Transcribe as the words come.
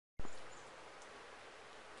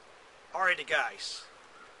Ari DeGeis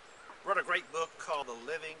wrote a great book called The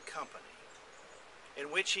Living Company, in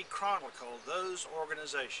which he chronicled those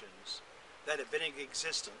organizations that have been in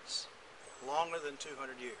existence longer than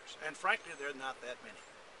 200 years. And frankly, there are not that many.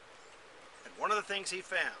 And one of the things he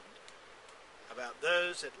found about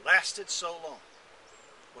those that lasted so long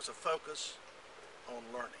was a focus on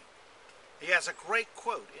learning. He has a great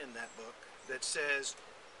quote in that book that says,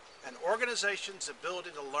 "An organization's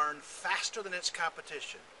ability to learn faster than its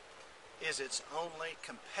competition is its only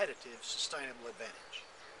competitive, sustainable advantage."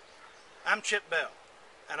 I'm Chip Bell,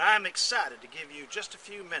 and I'm excited to give you just a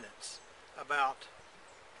few minutes about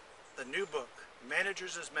the new book,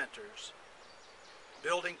 Managers as Mentors,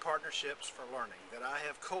 Building Partnerships for Learning, that I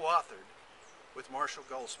have co-authored with Marshall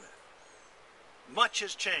Goldsmith. Much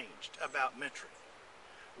has changed about mentoring.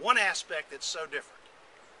 One aspect that's so different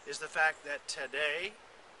is the fact that today,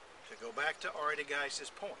 to go back to Ari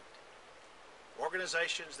DeGeis' point,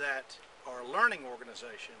 organizations that are learning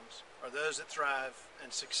organizations are those that thrive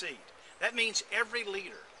and succeed. That means every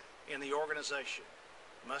leader in the organization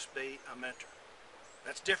must be a mentor.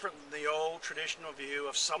 That's different than the old traditional view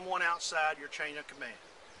of someone outside your chain of command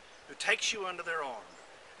who takes you under their arm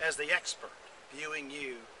as the expert, viewing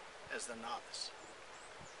you as the novice.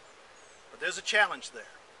 But there's a challenge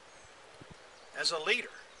there. As a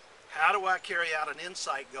leader, how do I carry out an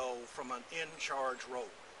insight goal from an in-charge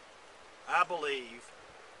role? I believe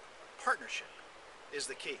partnership is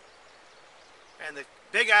the key. And the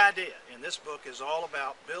big idea in this book is all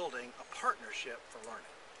about building a partnership for learning.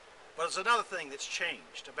 But there's another thing that's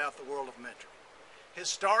changed about the world of mentoring.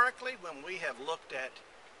 Historically, when we have looked at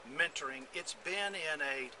mentoring, it's been in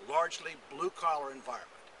a largely blue-collar environment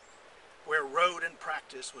where rote and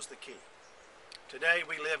practice was the key. Today,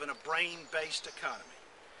 we live in a brain-based economy.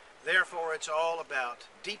 Therefore, it's all about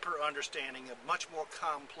deeper understanding of much more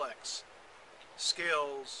complex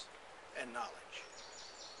skills and knowledge.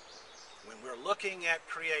 When we're looking at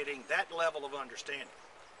creating that level of understanding,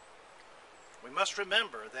 we must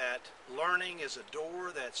remember that learning is a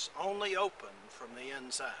door that's only open from the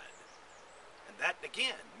inside. And that,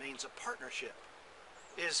 again, means a partnership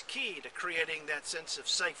is key to creating that sense of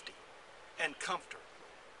safety and comfort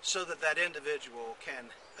so that that individual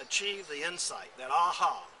can achieve the insight, that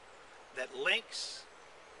aha, that links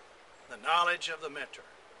the knowledge of the mentor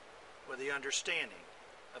with the understanding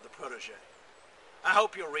of the protege. I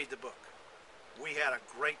hope you'll read the book. We had a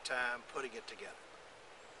great time putting it together.